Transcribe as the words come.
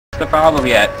the problem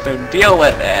yet, so deal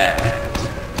with it.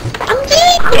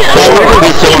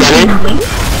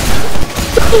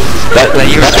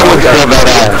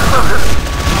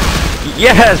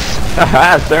 Yes!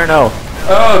 Haha, Cerno!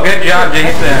 Oh, good job,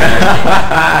 Jason.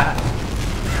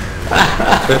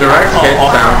 The direct hit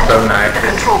sounds so nice.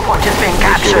 The control point is being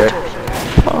captured.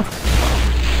 Oh,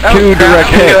 Two direct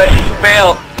hits.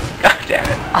 Fail. God damn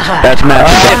it. That's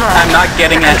magic. I'm not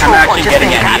getting it. I'm actually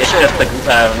getting any. It's just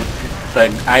the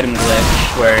item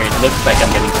glitch where it looks like I'm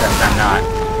getting some, I'm not.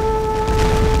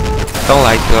 Don't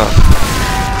like to.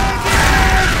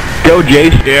 Go,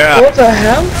 Jace. Yeah. What the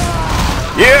hell?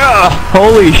 Yeah!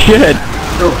 Holy shit!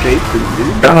 Go, Jason,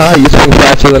 dude. Ah, you swing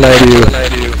faster than I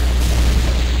do.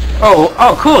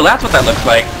 Oh, cool. That's what that looks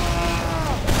like.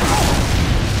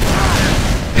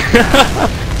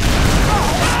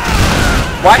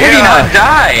 Why did he not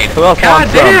die? Who else God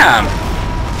wants some? damn!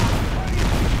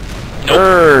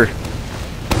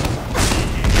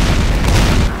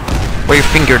 What your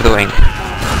finger doing?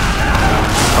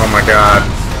 Oh my god.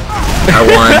 I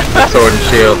want the sword and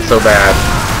shield so bad.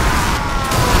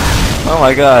 Oh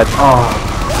my god. Oh,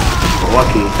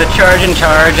 lucky. The charge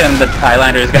and the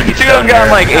Highlander is gonna be Dude, so I've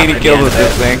gotten like nerfed 80 after kills the with end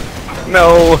this of it. thing.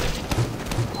 No!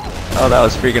 Oh, that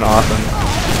was freaking awesome.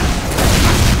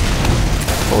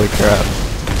 Holy crap.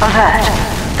 Alert.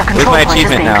 The Where's control my point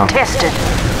is achievement being now? contested.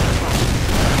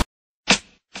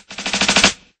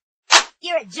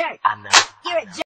 You're a jerk. I know. You're a jerk.